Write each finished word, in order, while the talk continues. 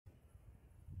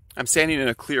I'm standing in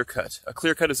a Clearcut. A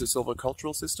Clearcut is a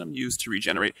silvicultural system used to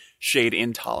regenerate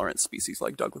shade-intolerant species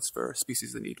like Douglas fir,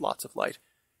 species that need lots of light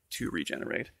to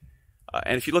regenerate.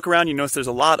 And if you look around, you notice there's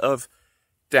a lot of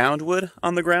downed wood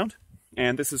on the ground,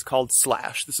 and this is called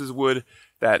slash. This is wood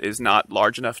that is not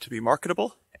large enough to be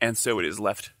marketable, and so it is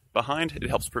left behind. It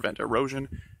helps prevent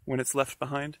erosion when it's left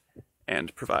behind,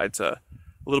 and provides a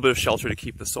little bit of shelter to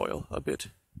keep the soil a bit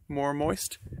more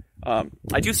moist.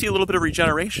 I do see a little bit of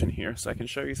regeneration here, so I can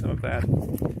show you some of that.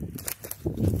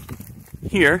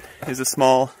 Here is a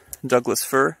small Douglas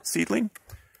fir seedling.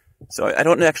 So I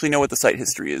don't actually know what the site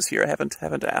history is here. I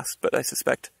haven't asked, but I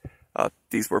suspect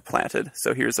these were planted.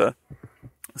 So here's a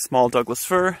small Douglas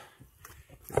fir.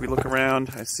 If we look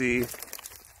around, I see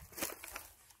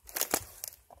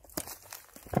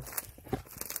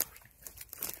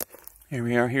here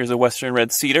we are. Here's a western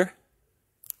red cedar.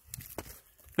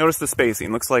 Notice the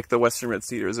spacing. Looks like the western red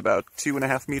cedar is about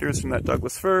 2.5 meters from that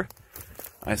Douglas fir.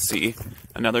 I see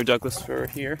another Douglas fir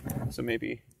here, so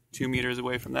maybe 2 meters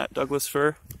away from that Douglas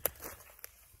fir.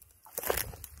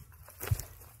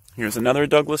 Here's another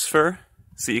Douglas fir.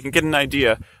 So you can get an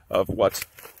idea of what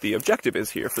the objective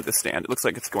is here for this stand. It looks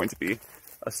like it's going to be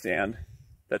a stand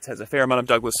that has a fair amount of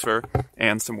Douglas fir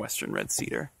and some western red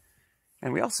cedar.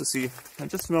 And we also see,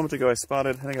 just a moment ago I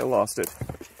spotted, I think I lost it.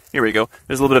 Here we go.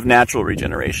 There's a little bit of natural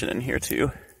regeneration in here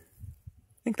too.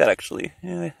 I think that actually,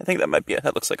 I think that might be it.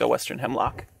 That looks like a western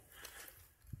hemlock.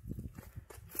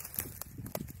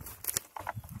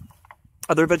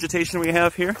 Other vegetation we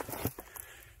have here.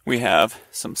 We have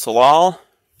some salal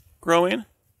growing.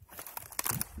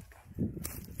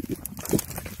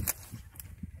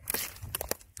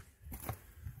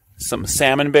 Some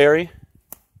salmonberry.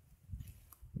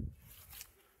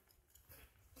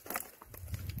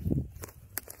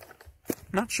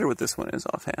 Not sure what this one is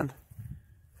offhand.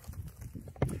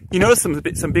 You notice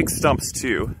some big stumps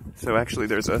too. So actually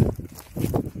there's a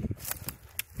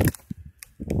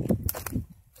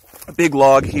big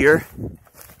log here.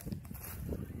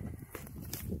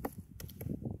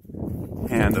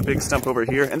 And a big stump over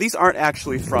here. And these aren't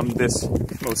actually from this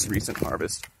most recent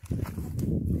harvest.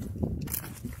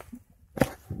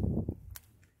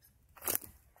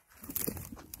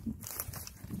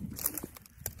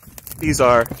 These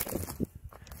are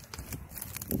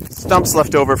stumps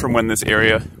left over from when this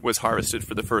area was harvested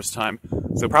for the first time.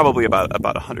 So probably about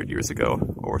 100 years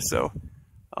ago or so.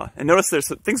 And notice there's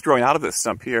some things growing out of this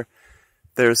stump here.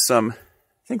 There's some,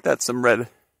 I think that's some red, I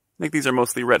think these are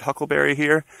mostly red huckleberry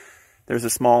here. There's a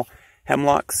small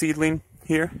hemlock seedling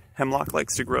here. Hemlock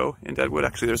likes to grow in deadwood.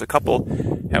 Actually, there's a couple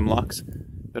hemlocks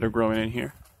that are growing in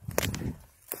here.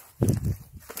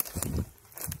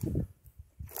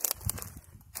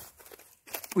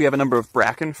 We have a number of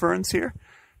bracken ferns here.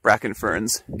 Bracken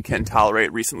ferns can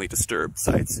tolerate recently disturbed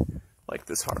sites like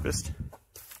this harvest.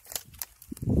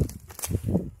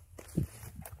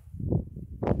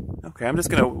 Okay, I'm just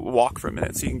going to walk for a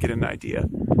minute so you can get an idea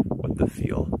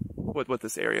what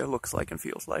this area looks like and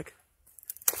feels like.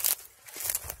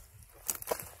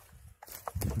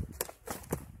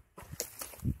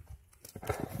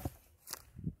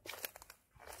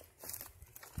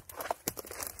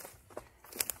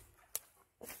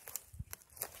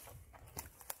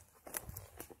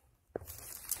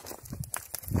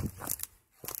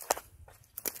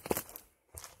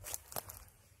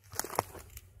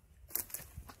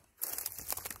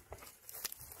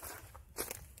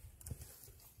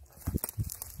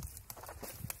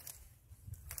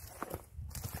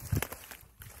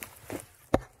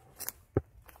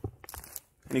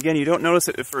 And again, you don't notice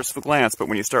it at first glance, but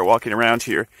when you start walking around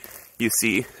here, you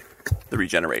see the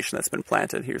regeneration that's been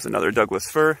planted. Here's another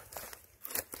Douglas fir.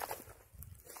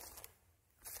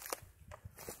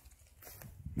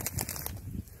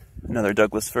 Another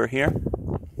Douglas fir here.